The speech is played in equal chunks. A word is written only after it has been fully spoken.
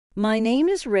My name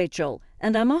is Rachel,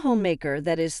 and I'm a homemaker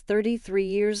that is 33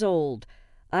 years old.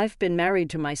 I've been married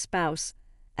to my spouse,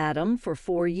 Adam, for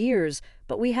 4 years,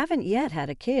 but we haven't yet had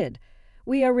a kid.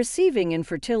 We are receiving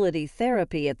infertility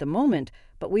therapy at the moment,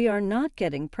 but we are not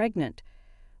getting pregnant.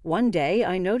 One day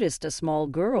I noticed a small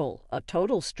girl, a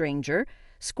total stranger,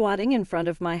 squatting in front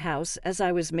of my house as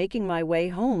I was making my way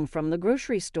home from the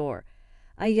grocery store.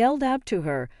 I yelled out to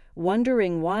her,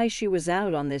 wondering why she was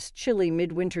out on this chilly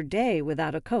midwinter day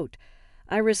without a coat.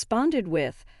 I responded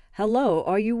with, "Hello,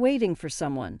 are you waiting for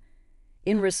someone?"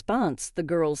 In response, the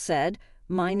girl said,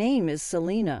 "My name is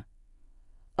Selena."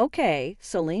 "Okay,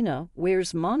 Selena,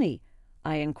 where's Mommy?"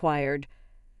 I inquired.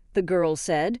 The girl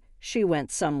said, "She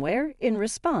went somewhere," in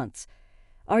response.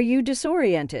 "Are you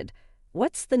disoriented?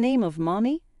 What's the name of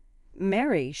Mommy?"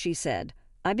 "Mary," she said.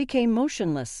 I became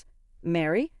motionless.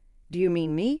 "Mary? Do you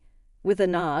mean me?" With a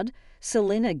nod,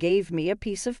 Selena gave me a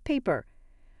piece of paper.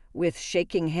 With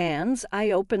shaking hands, I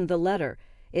opened the letter.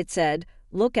 It said,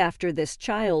 "Look after this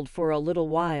child for a little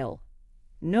while."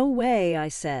 "No way," I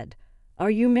said.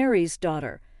 "Are you Mary's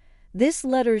daughter?" This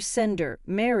letter's sender,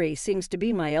 Mary, seems to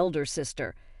be my elder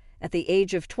sister. At the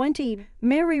age of 20,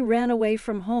 Mary ran away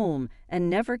from home and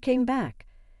never came back.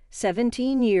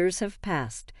 17 years have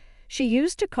passed. She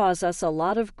used to cause us a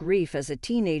lot of grief as a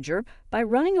teenager by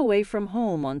running away from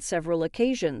home on several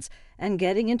occasions and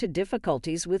getting into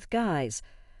difficulties with guys.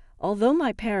 Although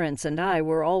my parents and I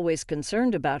were always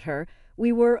concerned about her,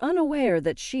 we were unaware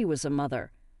that she was a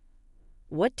mother.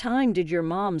 "What time did your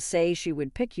mom say she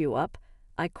would pick you up?"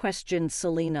 I questioned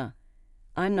Selena.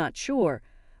 "I'm not sure.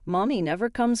 Mommy never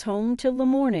comes home till the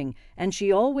morning, and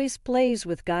she always plays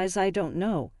with guys I don't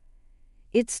know."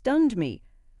 It stunned me.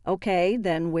 "Okay,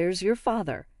 then where's your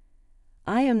father?"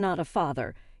 "I am not a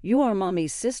father. You are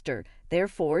Mommy's sister,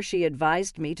 therefore she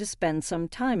advised me to spend some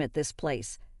time at this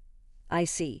place." "I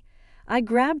see." I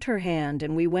grabbed her hand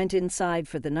and we went inside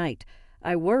for the night.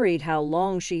 I worried how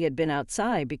long she had been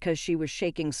outside because she was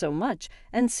shaking so much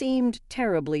and seemed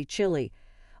terribly chilly.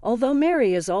 Although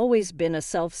Mary has always been a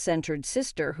self-centered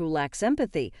sister who lacks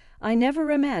empathy, I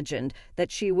never imagined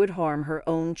that she would harm her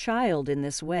own child in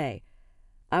this way.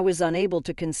 I was unable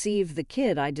to conceive the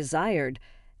kid I desired.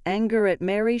 Anger at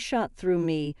Mary shot through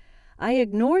me. I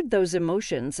ignored those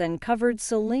emotions and covered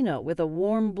Selena with a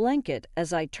warm blanket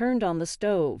as I turned on the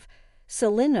stove.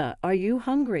 "Selena, are you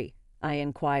hungry?" I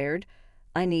inquired.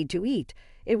 "I need to eat.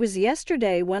 It was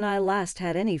yesterday when I last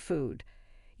had any food."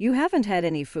 "You haven't had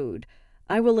any food.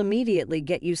 I will immediately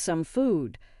get you some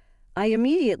food." I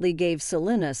immediately gave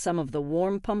Selena some of the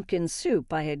warm pumpkin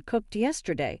soup I had cooked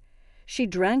yesterday. She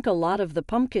drank a lot of the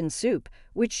pumpkin soup,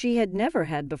 which she had never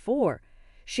had before.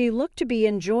 She looked to be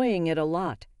enjoying it a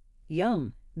lot.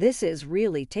 "Yum, this is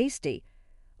really tasty."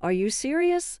 "Are you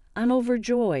serious? I'm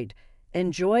overjoyed.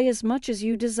 Enjoy as much as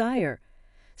you desire."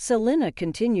 Selena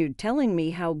continued telling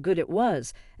me how good it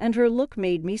was, and her look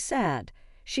made me sad.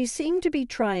 She seemed to be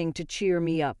trying to cheer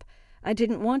me up. I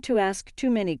didn't want to ask too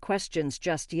many questions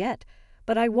just yet,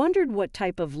 but I wondered what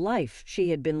type of life she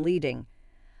had been leading.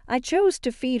 I chose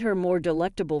to feed her more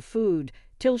delectable food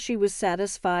till she was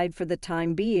satisfied for the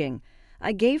time being.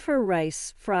 I gave her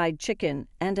rice, fried chicken,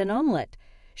 and an omelet.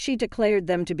 She declared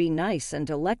them to be nice and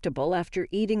delectable after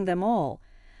eating them all.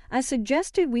 I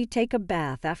suggested we take a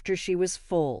bath after she was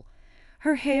full.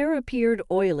 Her hair appeared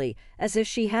oily, as if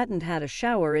she hadn't had a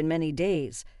shower in many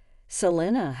days.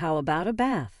 "Selena, how about a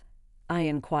bath?" I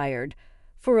inquired.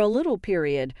 For a little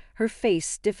period, her face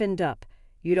stiffened up.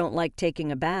 "You don't like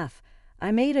taking a bath?"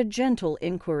 I made a gentle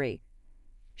inquiry.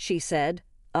 She said,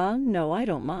 No, I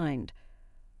don't mind."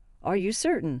 "Are you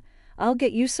certain? I'll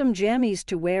get you some jammies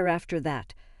to wear after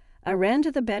that." I ran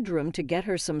to the bedroom to get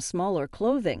her some smaller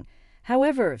clothing.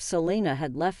 However, Selena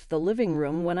had left the living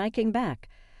room when I came back.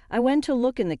 I went to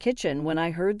look in the kitchen when I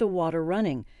heard the water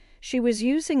running. She was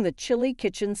using the chilly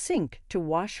kitchen sink to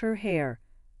wash her hair.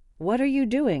 "What are you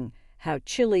doing? How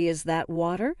chilly is that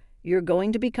water? You're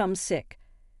going to become sick."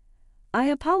 "I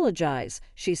apologize,"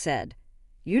 she said.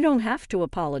 "You don't have to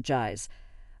apologize."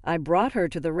 I brought her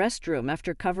to the restroom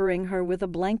after covering her with a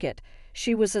blanket.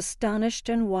 She was astonished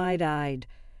and wide-eyed.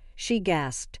 She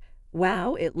gasped,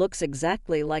 "Wow, it looks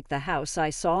exactly like the house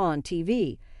I saw on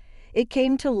TV." It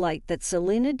came to light that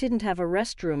Selena didn't have a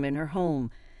restroom in her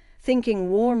home. Thinking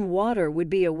warm water would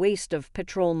be a waste of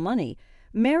petrol money,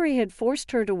 Mary had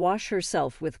forced her to wash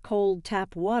herself with cold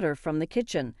tap water from the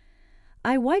kitchen.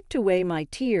 I wiped away my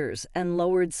tears and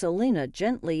lowered Selena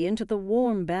gently into the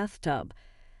warm bathtub.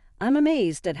 "I'm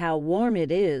amazed at how warm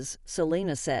it is,"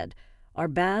 Selena said. "Are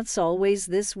baths always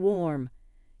this warm?"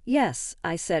 "Yes,"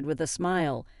 I said with a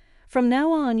smile. "From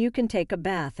now on you can take a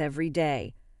bath every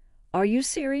day." "Are you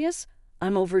serious?"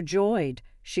 I'm overjoyed,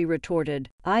 she retorted.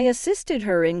 I assisted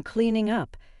her in cleaning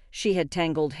up. She had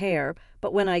tangled hair,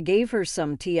 but when I gave her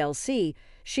some TLC,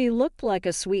 she looked like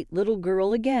a sweet little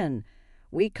girl again.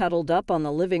 We cuddled up on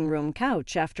the living room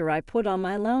couch after I put on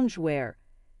my loungewear.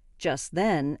 Just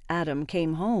then, Adam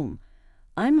came home.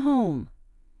 I'm home.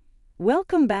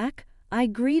 Welcome back, I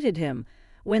greeted him.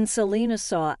 When Selena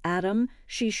saw Adam,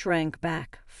 she shrank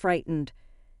back, frightened.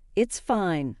 It's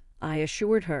fine, I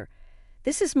assured her.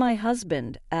 This is my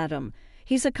husband, Adam.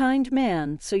 He's a kind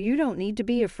man, so you don't need to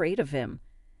be afraid of him.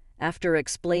 After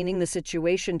explaining the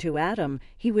situation to Adam,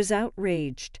 he was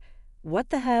outraged. What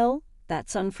the hell?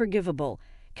 That's unforgivable.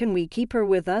 Can we keep her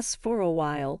with us for a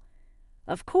while?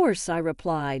 Of course, I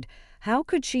replied. How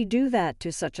could she do that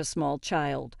to such a small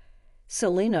child?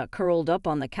 Selena curled up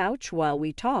on the couch while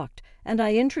we talked, and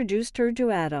I introduced her to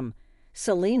Adam.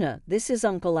 Selena, this is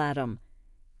Uncle Adam.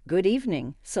 Good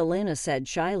evening, Selena said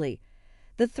shyly.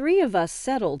 The three of us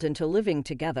settled into living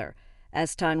together.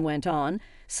 As time went on,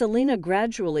 Selena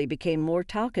gradually became more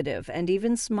talkative and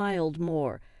even smiled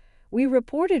more. We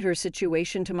reported her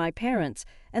situation to my parents,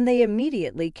 and they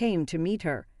immediately came to meet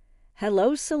her.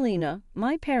 Hello, Selena,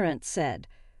 my parents said.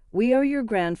 We are your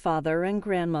grandfather and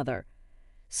grandmother.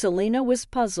 Selena was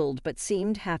puzzled but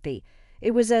seemed happy.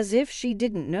 It was as if she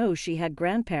didn't know she had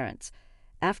grandparents.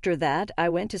 After that, I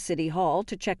went to City Hall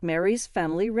to check Mary's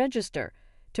family register.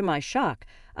 To my shock,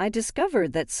 I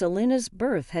discovered that Selena's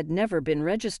birth had never been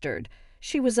registered.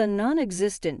 She was a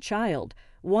non-existent child,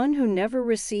 one who never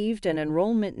received an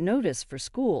enrollment notice for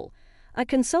school. I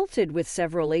consulted with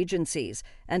several agencies,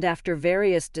 and after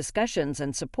various discussions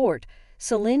and support,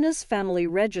 Selena's family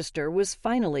register was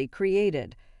finally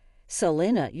created.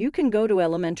 Selena, you can go to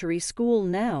elementary school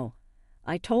now,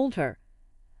 I told her.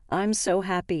 I'm so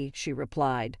happy, she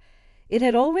replied. It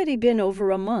had already been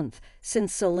over a month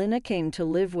since Selena came to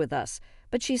live with us,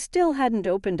 but she still hadn't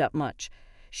opened up much.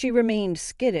 She remained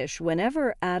skittish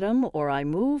whenever Adam or I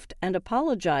moved and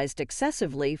apologized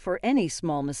excessively for any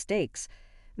small mistakes.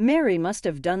 Mary must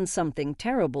have done something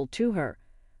terrible to her.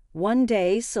 One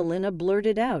day, Selena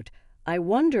blurted out, I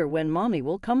wonder when Mommy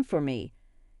will come for me.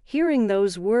 Hearing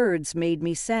those words made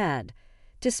me sad.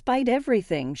 Despite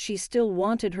everything, she still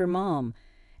wanted her mom.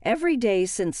 Every day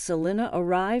since Selena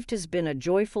arrived has been a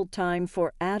joyful time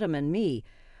for Adam and me.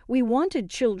 We wanted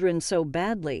children so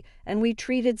badly, and we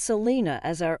treated Selena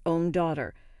as our own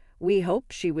daughter. We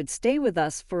hoped she would stay with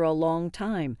us for a long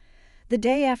time. The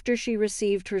day after she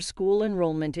received her school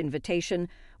enrollment invitation,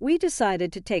 we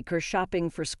decided to take her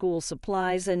shopping for school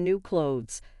supplies and new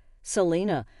clothes.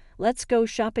 Selena, let's go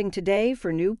shopping today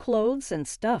for new clothes and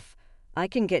stuff. I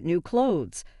can get new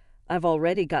clothes. I've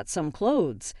already got some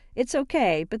clothes. It's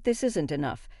okay, but this isn't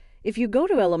enough. If you go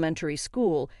to elementary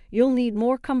school, you'll need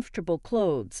more comfortable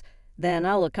clothes. Then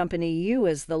I'll accompany you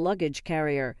as the luggage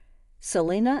carrier.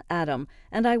 Selena, Adam,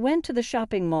 and I went to the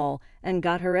shopping mall and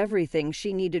got her everything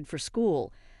she needed for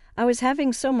school. I was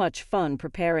having so much fun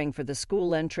preparing for the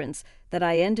school entrance that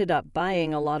I ended up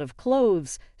buying a lot of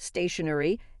clothes,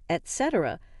 stationery,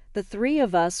 etc. The three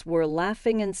of us were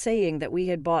laughing and saying that we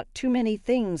had bought too many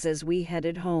things as we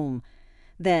headed home.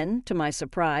 Then, to my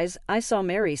surprise, I saw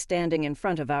Mary standing in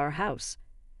front of our house.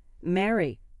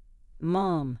 Mary.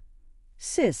 Mom.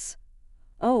 Sis.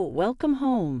 Oh, welcome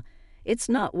home. It's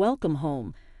not welcome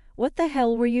home. What the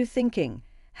hell were you thinking?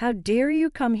 How dare you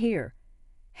come here?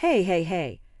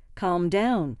 Hey. Calm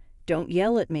down. Don't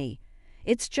yell at me.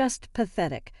 It's just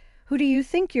pathetic. Who do you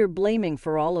think you're blaming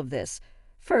for all of this?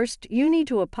 First, you need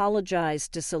to apologize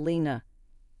to Selena.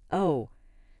 Oh.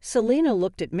 Selena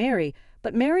looked at Mary,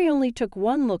 but Mary only took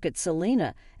one look at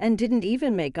Selena and didn't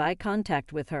even make eye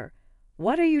contact with her.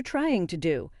 What are you trying to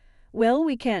do? Well,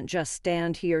 we can't just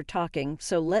stand here talking,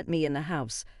 so let me in the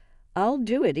house. I'll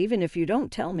do it even if you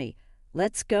don't tell me.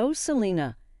 Let's go,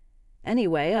 Selena.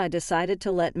 Anyway, I decided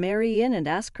to let Mary in and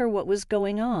ask her what was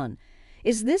going on.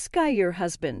 Is this guy your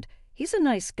husband? He's a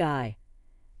nice guy.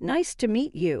 Nice to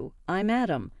meet you. I'm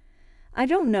Adam. I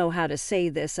don't know how to say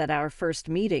this at our first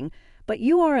meeting, but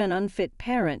you are an unfit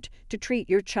parent to treat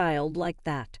your child like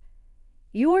that.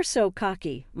 You are so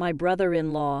cocky, my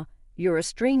brother-in-law. You're a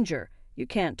stranger. You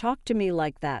can't talk to me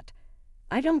like that.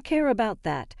 I don't care about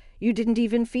that. You didn't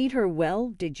even feed her well,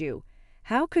 did you?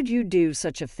 How could you do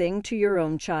such a thing to your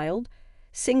own child?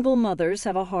 Single mothers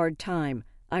have a hard time.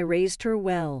 I raised her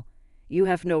well. You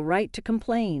have no right to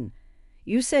complain.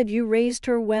 You said you raised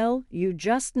her well, you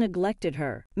just neglected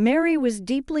her. Mary was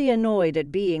deeply annoyed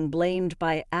at being blamed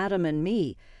by Adam and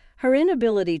me. Her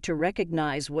inability to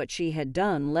recognize what she had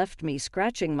done left me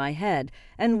scratching my head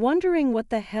and wondering what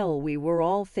the hell we were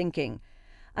all thinking.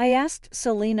 I asked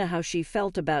Selena how she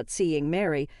felt about seeing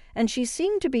Mary, and she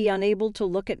seemed to be unable to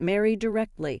look at Mary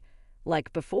directly.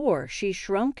 Like before, she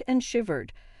shrunk and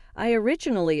shivered. I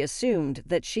originally assumed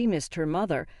that she missed her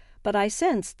mother, but I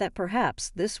sensed that perhaps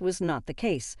this was not the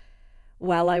case.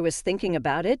 While I was thinking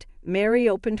about it, Mary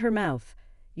opened her mouth.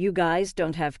 "You guys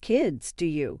don't have kids, do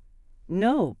you?"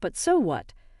 "No, but so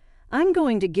what?" "I'm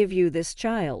going to give you this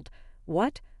child."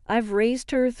 "What? I've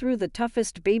raised her through the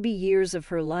toughest baby years of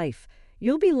her life.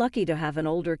 You'll be lucky to have an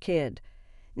older kid."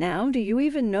 "Now, do you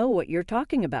even know what you're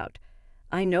talking about?"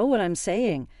 "I know what I'm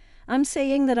saying. I'm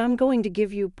saying that I'm going to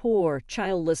give you poor,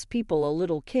 childless people a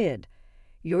little kid."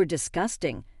 "You're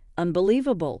disgusting.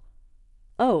 Unbelievable."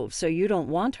 "Oh, so you don't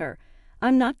want her?"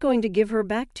 "I'm not going to give her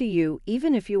back to you,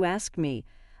 even if you ask me.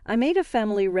 I made a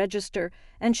family register,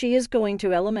 and she is going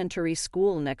to elementary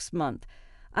school next month.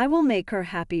 I will make her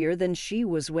happier than she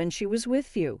was when she was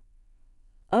with you."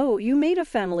 "Oh, you made a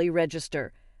family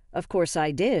register." "Of course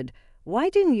I did. Why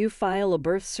didn't you file a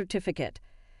birth certificate?"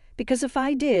 "Because if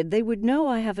I did, they would know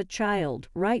I have a child,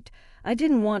 right? I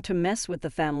didn't want to mess with the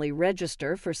family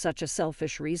register for such a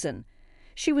selfish reason."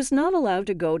 She was not allowed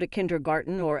to go to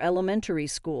kindergarten or elementary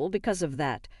school because of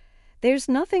that. There's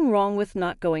nothing wrong with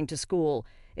not going to school.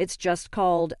 It's just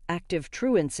called active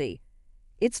truancy.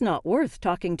 It's not worth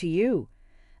talking to you.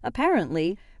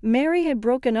 Apparently, Mary had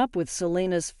broken up with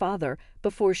Selena's father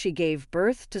before she gave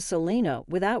birth to Selena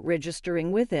without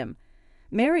registering with him.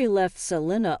 Mary left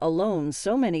Selena alone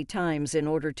so many times in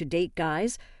order to date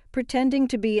guys, pretending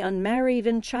to be unmarried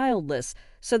and childless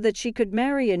so that she could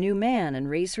marry a new man and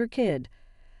raise her kid.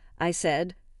 I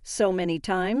said, "So many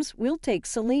times, we'll take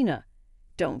Selena.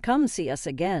 Don't come see us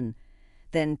again."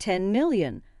 Then 10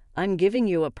 million. I'm giving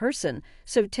you a person,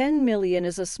 so 10 million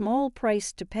is a small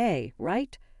price to pay,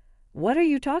 right? What are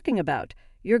you talking about?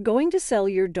 You're going to sell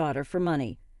your daughter for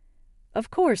money. Of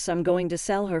course I'm going to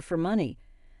sell her for money.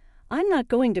 I'm not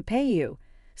going to pay you.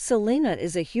 Selena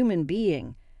is a human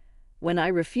being. When I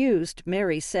refused,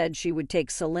 Mary said she would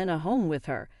take Selena home with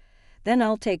her. Then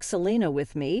I'll take Selena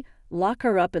with me, lock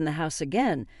her up in the house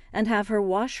again, and have her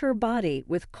wash her body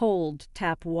with cold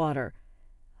tap water.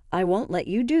 I won't let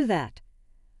you do that.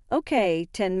 Okay,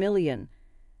 10 million.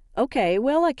 Okay,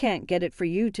 well, I can't get it for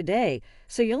you today,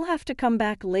 so you'll have to come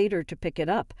back later to pick it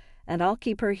up, and I'll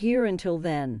keep her here until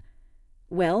then.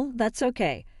 Well, that's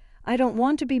okay. I don't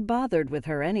want to be bothered with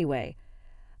her anyway.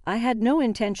 I had no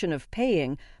intention of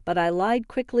paying, but I lied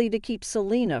quickly to keep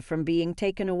Selena from being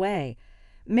taken away.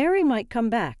 Mary might come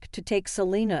back to take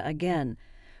Selena again.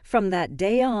 From that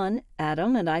day on,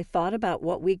 Adam and I thought about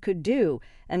what we could do,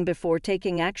 and before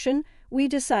taking action, we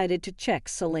decided to check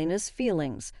Selena's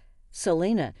feelings.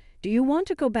 "Selena, do you want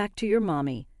to go back to your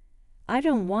mommy?" "I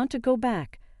don't want to go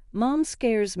back. Mom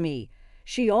scares me.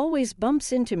 She always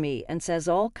bumps into me and says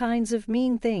all kinds of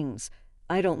mean things.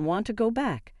 I don't want to go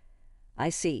back." "I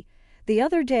see. The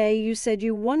other day you said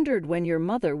you wondered when your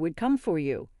mother would come for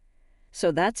you."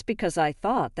 "So that's because I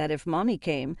thought that if Mommy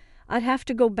came, I'd have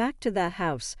to go back to that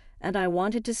house, and I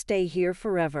wanted to stay here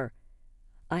forever."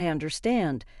 "I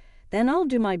understand. Then I'll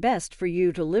do my best for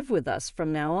you to live with us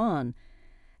from now on."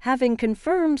 Having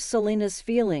confirmed Selena's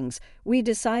feelings, we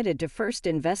decided to first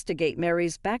investigate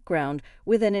Mary's background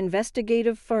with an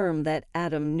investigative firm that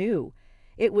Adam knew.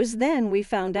 It was then we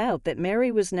found out that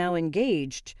Mary was now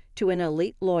engaged to an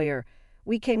elite lawyer.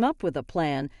 We came up with a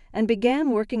plan and began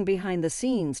working behind the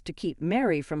scenes to keep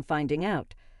Mary from finding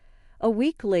out. A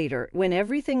week later, when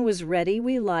everything was ready,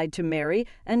 we lied to Mary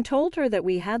and told her that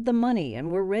we had the money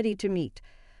and were ready to meet.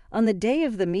 On the day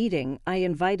of the meeting, I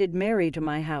invited Mary to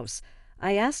my house.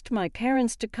 I asked my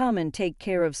parents to come and take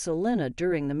care of Selena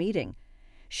during the meeting.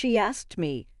 She asked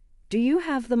me, "Do you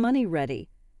have the money ready?"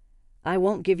 "I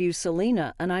won't give you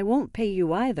Selena, and I won't pay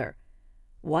you either."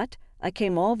 "What? I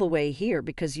came all the way here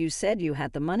because you said you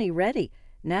had the money ready.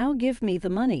 Now give me the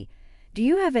money. Do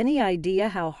you have any idea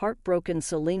how heartbroken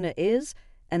Selena is?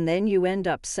 And then you end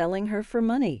up selling her for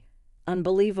money.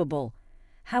 Unbelievable.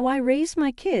 How I raise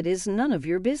my kid is none of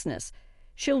your business.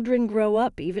 Children grow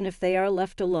up even if they are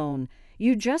left alone.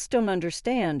 You just don't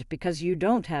understand because you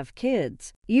don't have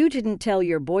kids. You didn't tell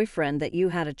your boyfriend that you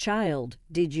had a child,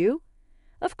 did you?"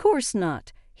 "Of course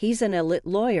not. He's an elite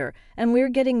lawyer, and we're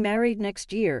getting married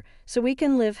next year, so we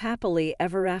can live happily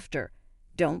ever after.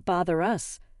 Don't bother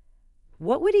us."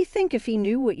 "What would he think if he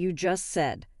knew what you just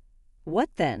said?"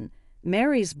 "What then?"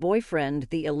 Mary's boyfriend,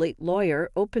 the elite lawyer,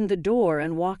 opened the door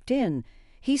and walked in.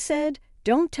 He said,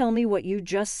 "Don't tell me what you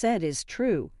just said is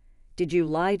true." "Did you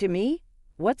lie to me?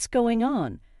 What's going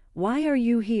on? Why are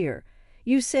you here?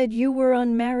 You said you were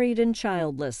unmarried and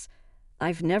childless."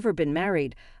 "I've never been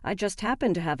married. I just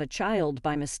happened to have a child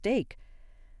by mistake."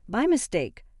 By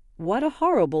mistake. What a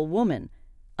horrible woman.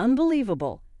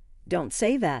 Unbelievable. Don't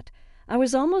say that. I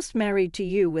was almost married to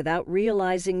you without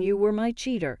realizing you were my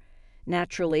cheater.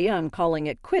 Naturally, I'm calling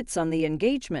it quits on the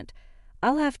engagement.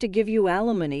 I'll have to give you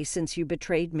alimony since you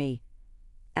betrayed me.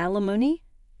 Alimony?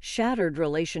 Shattered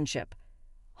relationship.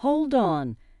 Hold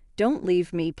on. Don't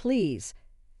leave me, please.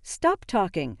 Stop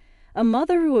talking. A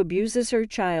mother who abuses her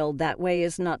child that way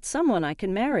is not someone I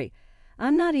can marry.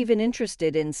 I'm not even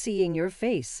interested in seeing your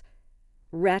face.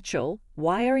 Rachel,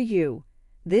 why are you?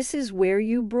 This is where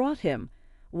you brought him.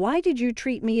 Why did you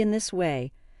treat me in this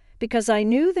way? Because I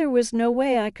knew there was no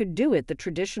way I could do it the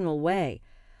traditional way.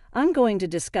 I'm going to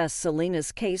discuss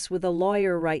Selena's case with a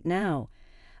lawyer right now.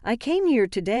 I came here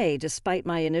today despite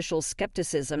my initial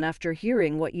skepticism after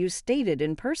hearing what you stated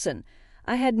in person.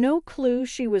 I had no clue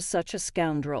she was such a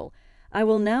scoundrel. I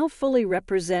will now fully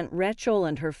represent Rachel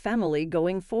and her family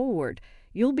going forward.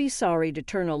 You'll be sorry to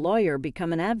turn a lawyer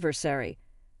become an adversary.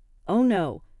 Oh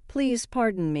no, please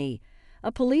pardon me.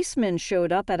 A policeman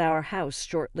showed up at our house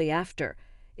shortly after.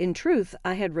 In truth,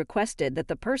 I had requested that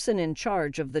the person in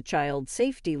charge of the child's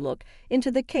safety look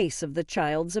into the case of the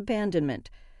child's abandonment.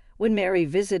 When Mary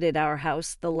visited our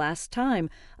house the last time,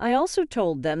 I also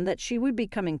told them that she would be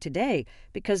coming today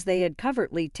because they had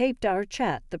covertly taped our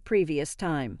chat the previous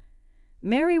time.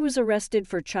 Mary was arrested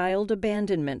for child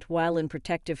abandonment while in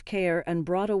protective care and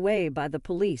brought away by the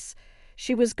police.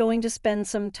 She was going to spend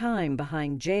some time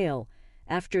behind jail.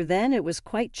 After then, it was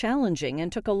quite challenging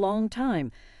and took a long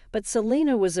time, but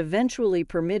Selena was eventually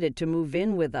permitted to move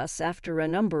in with us after a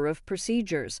number of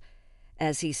procedures.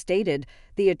 As he stated,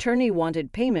 the attorney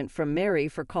wanted payment from Mary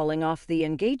for calling off the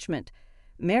engagement.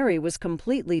 Mary was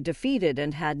completely defeated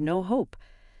and had no hope.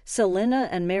 Selena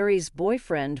and Mary's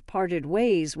boyfriend parted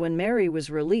ways when Mary was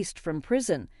released from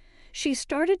prison. She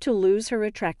started to lose her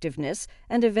attractiveness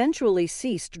and eventually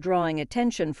ceased drawing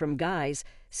attention from guys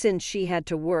since she had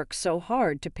to work so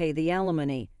hard to pay the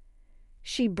alimony.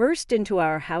 She burst into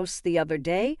our house the other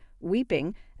day,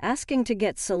 weeping, asking to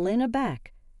get Selena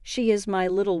back. She is my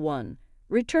little one.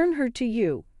 Return her to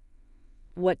you.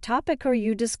 What topic are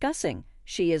you discussing?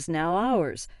 She is now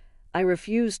ours. I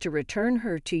refuse to return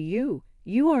her to you.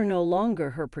 You are no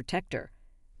longer her protector.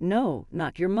 No,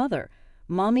 not your mother.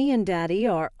 Mommy and Daddy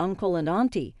are uncle and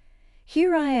auntie.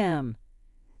 Here I am.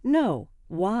 No,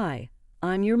 why?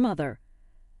 I'm your mother.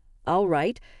 All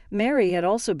right. Mary had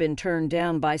also been turned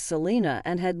down by Selena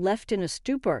and had left in a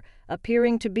stupor,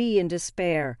 appearing to be in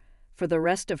despair. For the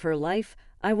rest of her life,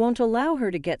 I won't allow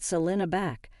her to get Selena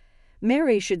back.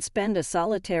 Mary should spend a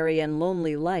solitary and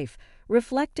lonely life,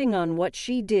 reflecting on what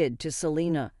she did to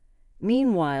Selena.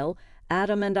 Meanwhile,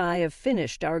 Adam and I have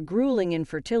finished our grueling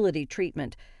infertility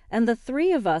treatment, and the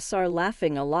three of us are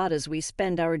laughing a lot as we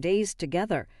spend our days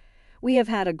together. We have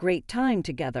had a great time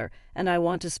together, and I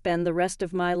want to spend the rest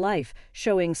of my life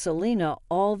showing Selena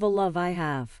all the love I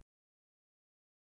have.